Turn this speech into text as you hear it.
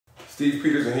Steve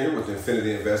Peterson here with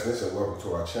Infinity Investments, and welcome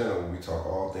to our channel where we talk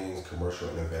all things commercial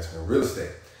and investment real estate.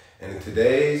 And in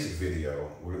today's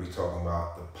video, we're going to be talking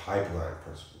about the pipeline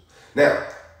principle. Now,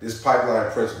 this pipeline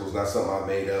principle is not something I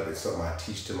made up. It's something I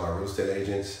teach to my real estate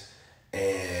agents,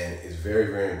 and it's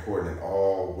very, very important in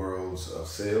all worlds of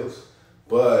sales.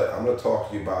 But I'm going to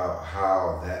talk to you about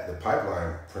how the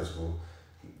pipeline principle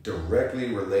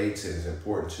directly relates and is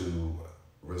important to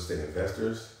real estate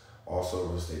investors, also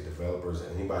real estate developers,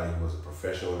 and anybody who is a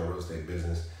professional in the real estate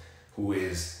business who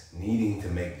is needing to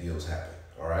make deals happen,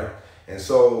 all right? And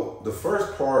so the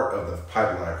first part of the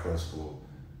pipeline principle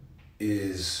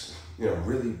is,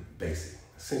 really basic.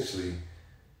 Essentially,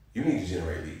 you need to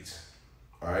generate leads,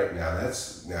 all right? Now,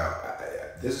 this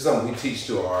is something we teach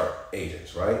to our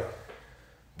agents, right?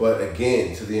 But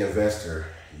again, to the investor,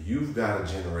 you've got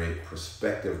to generate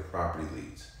prospective property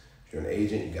leads. If you're an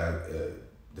agent, you got to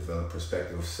develop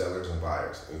prospective sellers and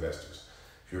buyers, investors.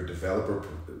 If you're a developer,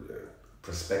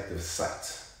 prospective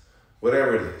sites,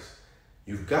 whatever it is,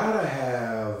 you've got to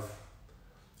have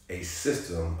a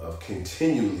system of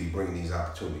continually bringing these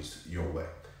opportunities your way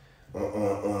on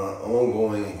an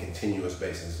ongoing and continuous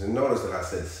basis. And notice that I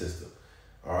said system,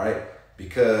 all right?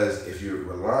 Because if you're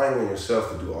relying on yourself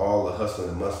to do all the hustling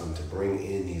and bustling to bring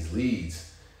in these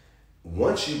leads,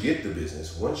 once you get the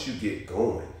business, once you get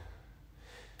going,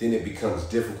 then it becomes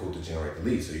difficult to generate the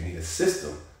leads. So you need a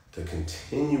system to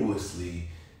continuously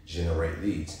generate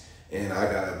leads. And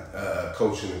I got a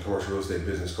coach in the commercial real estate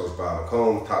business, Coach Bob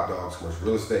McComb, Top Dogs Commercial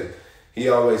Real Estate. He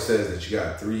always says that you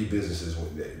got three businesses.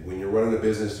 When you're running a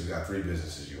business, you got three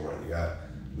businesses you run. You got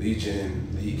lead gen,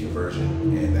 lead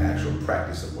conversion, and the actual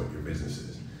practice of what your business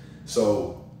is.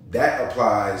 So that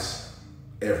applies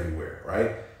everywhere,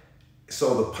 right?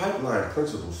 So the pipeline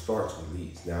principle starts with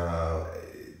leads. Now,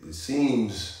 it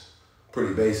seems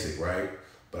pretty basic, right?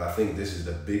 But I think this is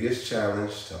the biggest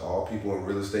challenge to all people in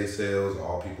real estate sales,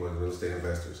 all people in real estate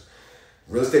investors.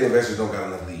 Real estate investors don't got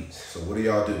enough leads. So what do?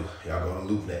 Y'all go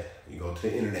to LoopNet, you go to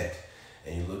the internet,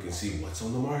 and you look and see what's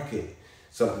on the market,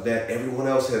 something that everyone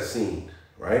else has seen,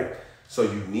 right? So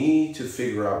you need to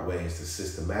figure out ways to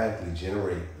systematically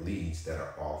generate leads that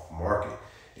are off market.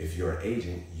 If you're an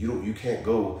agent, you can't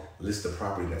go list the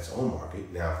property that's on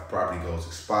market. Now, if the property goes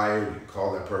expired, you can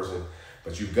call that person,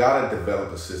 but you've got to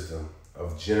develop a system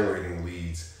of generating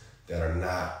leads that are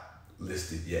not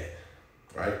listed yet,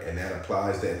 right? And that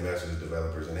applies to investors,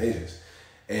 developers, and agents.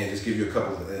 And just give you a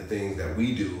couple of things that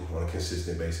we do on a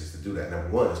consistent basis to do that. Number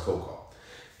one is cold call.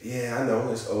 Yeah, I know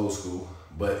it's old school,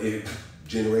 but it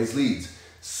generates leads,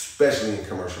 especially in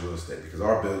commercial real estate, because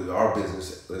our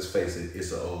business, let's face it,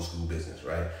 it's an old school business,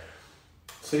 right?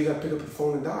 So you got to pick up the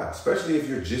phone and dial, especially if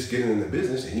you're just getting in the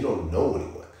business and you don't know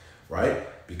anyone,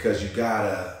 right? Because you've got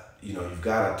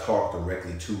to talk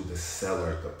directly to the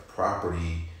seller, the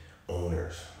property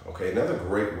owners, okay? Another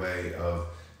great way of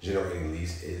generating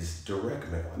leads is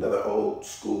direct mail. Another old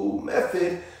school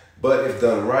method, but if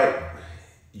done right,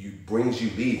 brings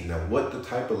you leads. Now, what the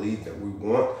type of leads that we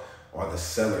want are the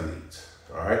seller leads.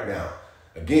 All right. Now,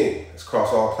 again, it's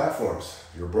across all platforms.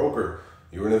 You're a broker,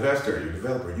 you're an investor, you're a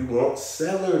developer. You want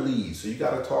seller leads. So you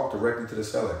got to talk directly to the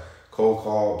seller. Cold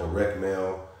call, direct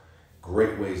mail,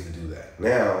 great ways to do that.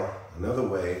 Now, another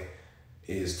way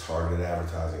is targeted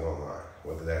advertising online,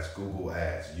 whether that's Google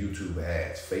ads, YouTube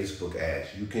ads, Facebook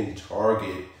ads. You can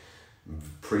target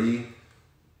pretty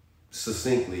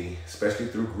succinctly, especially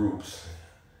through groups,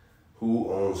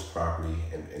 who owns property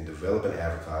and develop an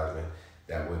advertisement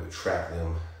that would attract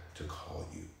them to call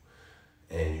you.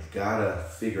 And you've got to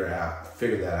figure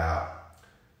that out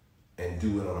and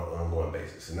do it on an ongoing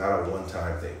basis. It's not a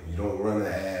one-time thing. You don't run an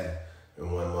ad in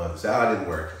 1 month and say, it didn't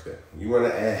work. You run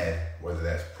an ad, whether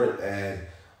that's print ad,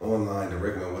 online,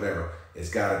 direct mail, whatever, it's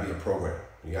got to be a program.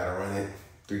 You got to run it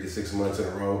 3 to 6 months in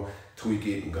a row, tweak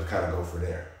it, and kind of go from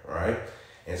there, all right?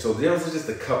 And so there's just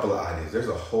a couple of ideas. There's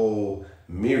a whole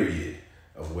myriad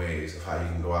of ways of how you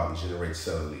can go out and generate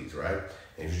seller leads, right?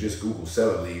 And if you just Google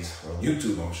seller leads on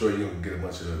YouTube, I'm sure you're going to get a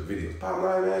bunch of videos. Bottom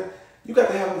line, man, you got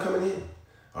to have them coming in,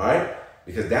 all right?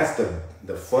 Because that's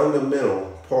the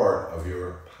fundamental part of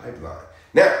your pipeline.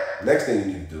 Now, next thing you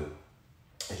need to do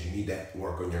is you need to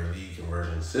work on your lead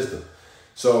conversion system.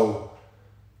 So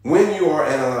when you are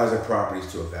analyzing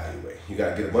properties to evaluate, you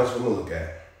got to get a bunch of them to look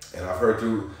at. And I've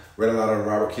read a lot of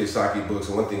Robert Kiyosaki books,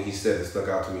 and one thing he said that stuck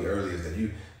out to me earlier is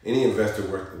that any investor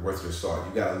worth your salt,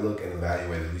 you got to look and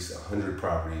evaluate at least 100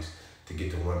 properties to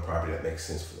get to one property that makes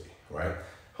sense for you, right?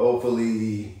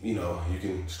 Hopefully, you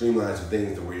can streamline some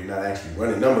things to where you're not actually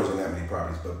running numbers on that many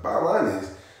properties. But bottom line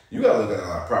is, you got to look at a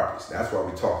lot of properties. That's why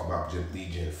we talked about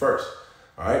lead gen first,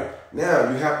 all right? Now,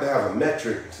 you have to have a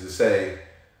metric to say,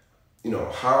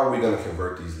 how are we going to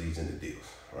convert these leads into deals,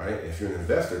 right? If you're an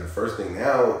investor, the first thing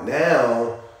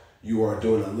now you are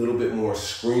doing a little bit more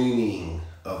screening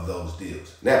of those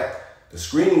deals. Now, the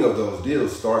screening of those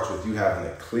deals starts with you having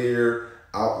a clear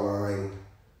outline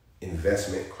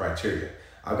investment criteria.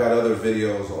 I've got other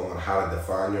videos on how to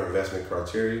define your investment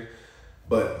criteria,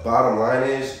 but bottom line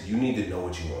is you need to know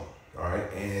what you want, all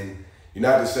right? And you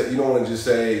don't want to just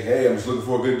say, hey, I'm just looking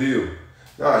for a good deal.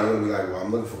 No, you want to be like, well,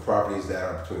 I'm looking for properties that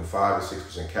are between 5 and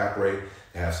 6% cap rate,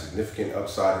 that have significant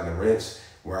upside in the rents,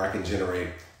 where I can generate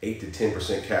 8 to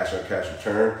 10% cash on cash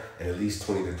return and at least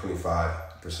 20 to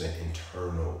 25%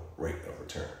 internal rate of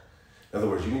return. In other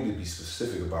words, you need to be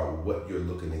specific about what you're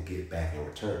looking to get back in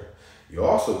return. You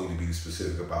also need to be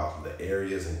specific about the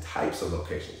areas and types of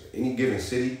locations. Any given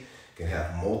city can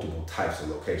have multiple types of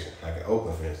locations. Like in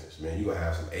Oakland, for instance, man, you're gonna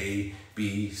have some A,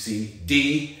 B, C,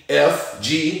 D, F,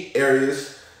 G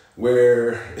areas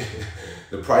where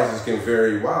the prices can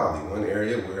vary wildly. One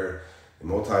area where a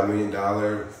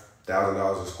multi-million-dollar,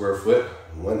 $1,000 a square foot.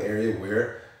 One area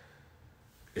where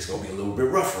it's gonna be a little bit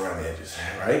rough around the edges,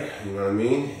 right? You know what I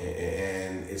mean?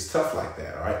 And it's tough like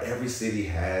that, all right? Every city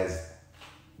has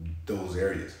those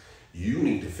areas. You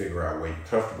need to figure out where you're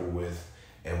comfortable with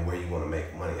and where you want to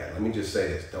make money at. Let me just say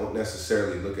this. Don't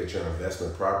necessarily look at your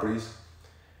investment properties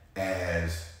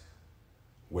as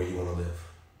where you want to live.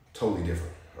 Totally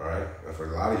different, all right? And for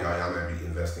a lot of y'all might be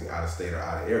investing out of state or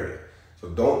out of area. So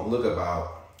don't look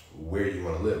about where you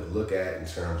want to live. Look at in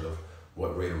terms of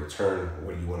what rate of return,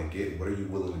 what do you want to get, what are you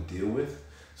willing to deal with?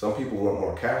 Some people want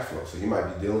more cash flow, so you might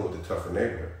be dealing with a tougher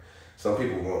neighborhood. Some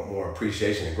people want more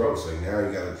appreciation and growth, so now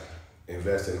you got to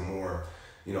invest in a more,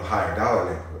 higher dollar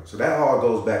neighborhood. So that all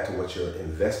goes back to what your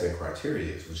investment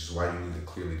criteria is, which is why you need to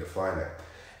clearly define that.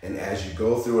 And as you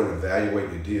go through and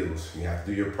evaluate your deals, you have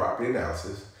to do your property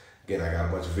analysis. Again, I got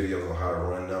a bunch of videos on how to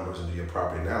run numbers and do your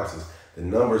property analysis. The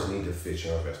numbers need to fit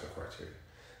your investment criteria.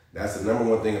 That's the number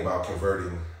one thing about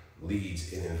converting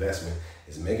leads in investment,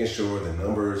 is making sure the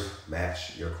numbers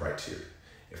match your criteria.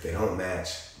 If they don't match,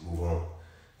 move on.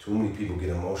 Too many people get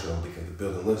emotional because the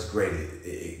building looks great.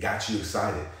 It got you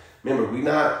excited. Remember, we're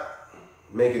not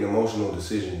making emotional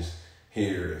decisions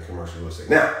here in commercial real estate.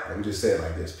 Now, let me just say it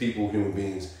like this. People, human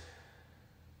beings,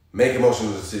 make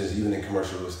emotional decisions even in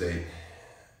commercial real estate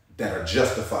that are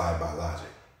justified by logic.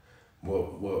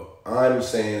 What I'm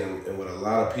saying, and what a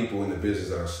lot of people in the business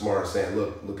that are smart are saying,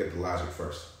 look at the logic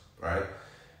first, right?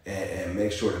 And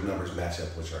make sure the numbers match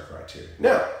up with your criteria.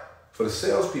 Now, for the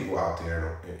salespeople out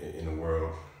there in the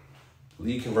world,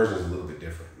 lead conversion is a little bit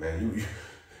different, man.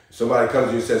 Somebody comes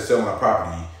to you and says, sell my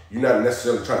property. You're not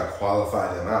necessarily trying to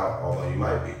qualify them out, although you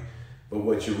might be. But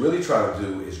what you're really trying to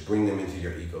do is bring them into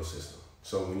your ecosystem.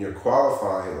 So when you're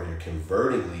qualifying or you're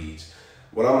converting leads,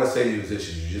 what I'm going to say to you is this: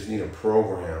 is you just need a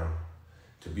program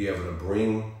to be able to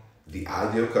bring the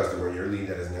ideal customer, your lead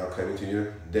that is now coming to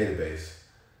your database,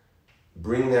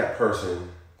 bring that person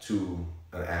to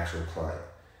an actual client.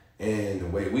 And the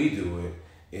way we do it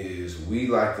is we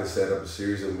like to set up a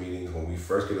series of meetings. When we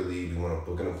first get a lead, we want to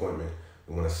book an appointment.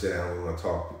 We want to sit down, we want to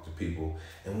talk to people.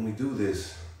 And when we do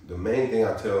this, the main thing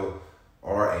I tell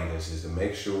our agents is to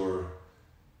make sure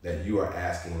that you are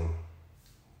asking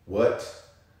what,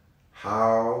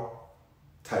 how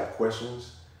type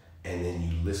questions, and then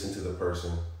you listen to the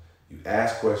person. You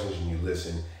ask questions and you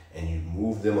listen, and you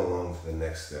move them along to the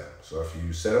next step. So if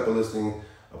you set up a listing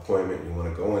appointment, you want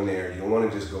to go in there. You don't want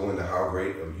to just go into how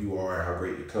great you are, how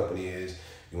great your company is.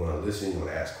 You want to listen, you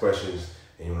want to ask questions,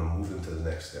 and you want to move them to the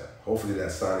next step. Hopefully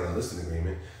that's signing a listing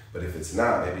agreement, but if it's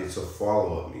not, maybe it's a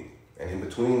follow-up meeting. And in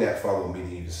between that follow-up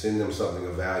meeting, you can send them something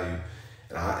of value.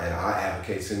 And I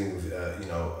advocate sending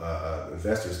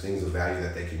investors things of value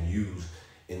that they can use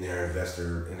in their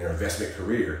investment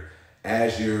career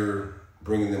as you're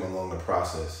bringing them along the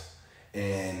process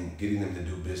and getting them to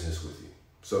do business with you.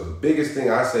 So the biggest thing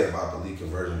I say about the lead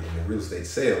conversion in the real estate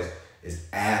sales is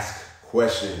ask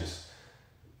questions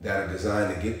that are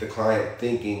designed to get the client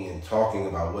thinking and talking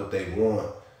about what they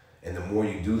want. And the more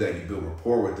you do that, you build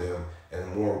rapport with them. And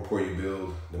the more rapport you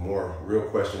build, the more real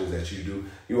questions that you do.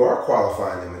 You are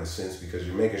qualifying them in a sense because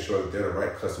you're making sure that they're the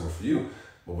right customer for you.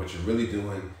 But what you're really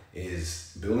doing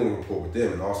is building rapport with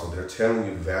them. And also they're telling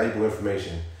you valuable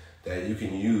information that you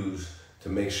can use to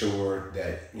make sure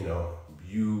that,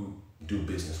 you do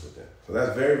business with them. So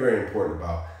that's very, very important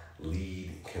about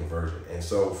lead conversion. And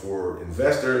so for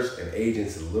investors and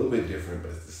agents, it's a little bit different,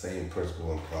 but it's the same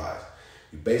principle applies.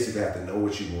 You basically have to know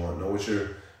what you want, know what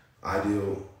your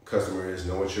ideal customer is,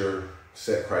 know what your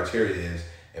set criteria is,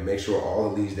 and make sure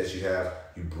all the leads that you have,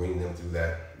 you bring them through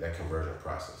that conversion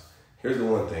process. Here's the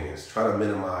one thing is try to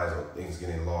minimize things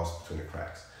getting lost between the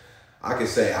cracks. I can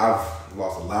say I've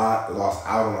lost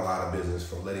out on a lot of business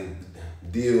from letting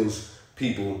deals,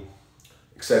 people,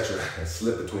 etc.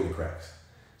 slip between the cracks.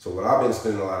 So what I've been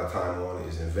spending a lot of time on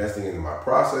is investing into my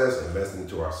process, investing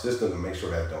into our system to make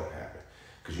sure that don't happen.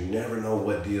 Because you never know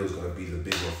what deal is going to be the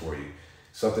big one for you.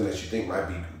 Something that you think might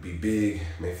be big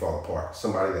may fall apart.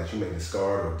 Somebody that you may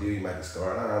discard or deal you might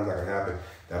discard, I'm not going to happen.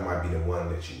 That might be the one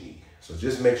that you need. So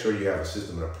just make sure you have a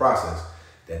system and a process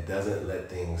that doesn't let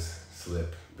things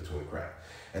slip between the cracks.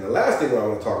 And the last thing I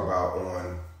want to talk about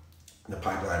on the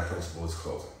pipeline principle is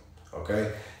closing.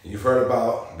 Okay? You've heard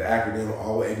about the acronym,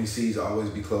 all ABCs always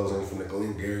be closing, from the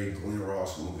Glenn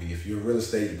Ross movie. If you're in real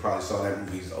estate, you probably saw that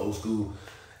movie. It's an old school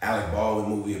Alec Baldwin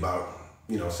movie about,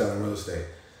 selling real estate.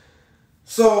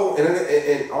 So,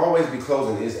 and always be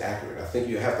closing is accurate. I think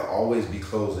you have to always be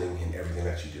closing in everything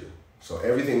that you do. So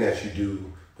everything that you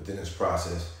do within this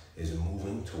process is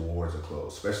moving towards a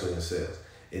close, especially in sales.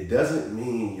 It doesn't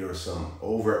mean you're some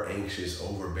over anxious,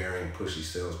 overbearing, pushy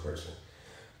salesperson.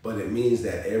 But it means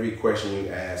that every question you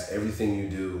ask, everything you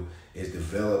do is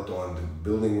developed on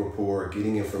building rapport,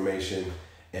 getting information,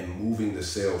 and moving the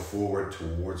sale forward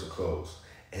towards a close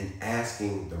and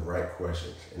asking the right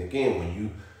questions. And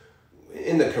again,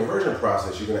 in the conversion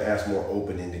process, you're going to ask more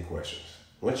open-ended questions.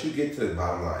 Once you get to the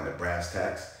bottom line, the brass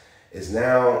tacks, it's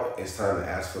time to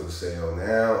ask for the sale.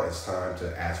 Now it's time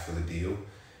to ask for the deal.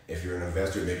 If you're an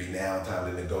investor, maybe now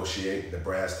time to negotiate the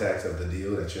brass tacks of the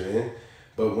deal that you're in.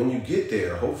 But when you get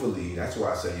there, hopefully, that's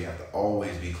why I say you have to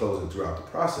always be closing throughout the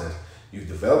process. You've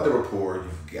developed the rapport,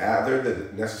 you've gathered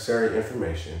the necessary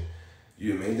information,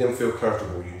 you made them feel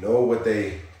comfortable, you know what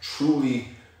they truly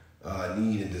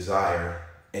need and desire,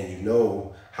 and you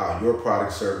know how your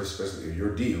product, service, especially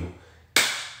your deal,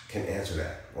 can answer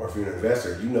that. Or if you're an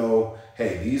investor, you know,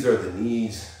 hey, these are the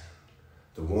needs,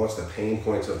 the wants, the pain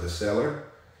points of the seller.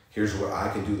 Here's what I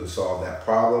can do to solve that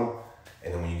problem.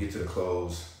 And then when you get to the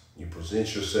close, you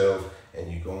present yourself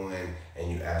and you go in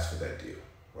and you ask for that deal.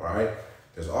 All right?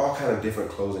 There's all kind of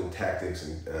different closing tactics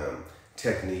and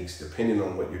techniques depending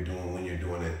on what you're doing, when you're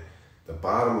doing it. The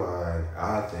bottom line,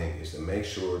 I think, is to make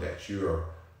sure that you're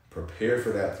prepared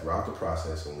for that throughout the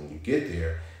process. And when you get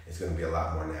there, it's going to be a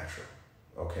lot more natural.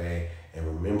 Okay? And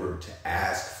remember to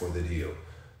ask for the deal.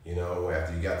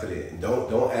 After you got to the end,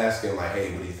 don't ask them like,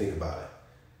 hey, what do you think about it?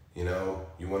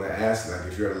 You want to ask, like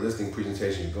if you're at a listing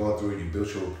presentation, you're going through it, you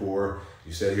built your rapport,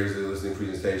 you said, here's the listing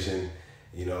presentation,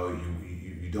 you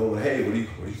don't want to, hey, what do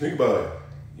you think about it?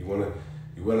 You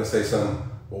want to say something,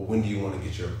 well, when do you want to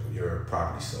get your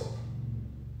property sold?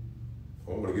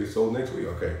 Well, I want to get it sold next week.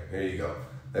 Okay, there you go.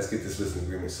 Let's get this listing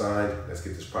agreement signed. Let's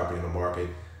get this property in the market.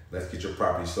 Let's get your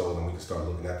property sold, and we can start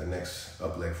looking at the next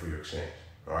up leg for your exchange.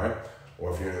 All right?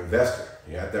 Or if you're an investor,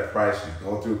 you're at that price, you've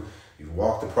gone through, you've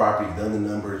walked the property, you've done the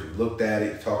numbers, you've looked at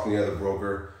it, you've talked to the other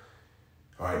broker.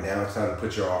 All right, now it's time to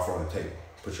put your offer on the table.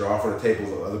 Put your offer on the table.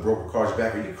 The other broker calls you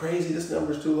back. Are you crazy? This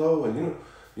number's too low. And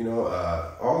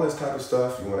all this type of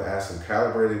stuff. You want to ask some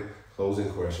calibrated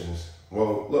closing questions.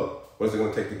 Well, look, what is it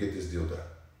going to take to get this deal done?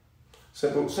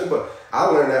 Simple. I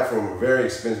learned that from a very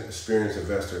experienced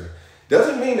investor.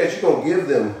 Doesn't mean that you're going to give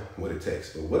them what it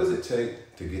takes, but what does it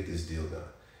take to get this deal done?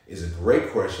 Is a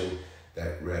great question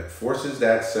that forces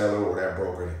that seller or that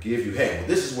broker to give you, hey, well,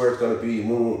 this is where it's going to be,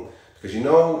 because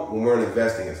when we're in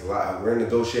investing, we're in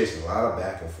negotiation, a lot of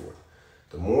back and forth.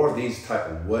 The more of these type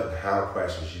of what and how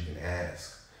questions you can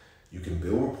ask, you can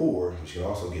build rapport, but you can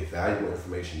also get valuable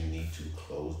information you need to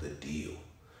close the deal,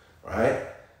 right?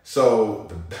 So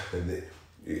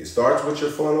it starts with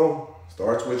your funnel,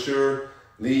 starts with your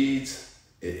leads,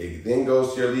 it then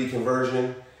goes to your lead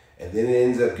conversion, and then it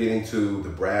ends up getting to the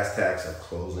brass tacks of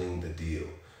closing the deal.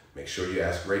 Make sure you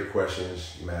ask great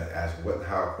questions. You might ask what and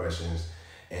how questions,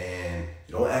 and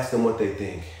you don't ask them what they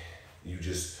think. You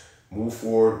just move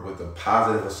forward with a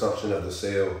positive assumption of the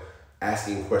sale,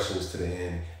 asking questions to the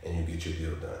end, and you get your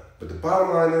deal done. But the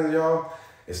bottom line is, y'all,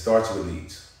 it starts with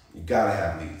leads. You gotta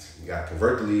have leads. You gotta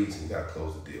convert the leads, and you gotta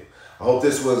close the deal. I hope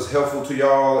this was helpful to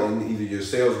y'all in either your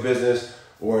sales business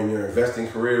or in your investing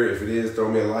career. If it is, throw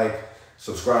me a like,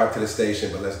 subscribe to the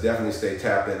station, but let's definitely stay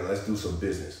tapped in and let's do some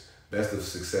business. Best of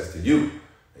success to you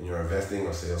in your investing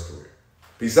or sales career.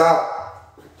 Peace out.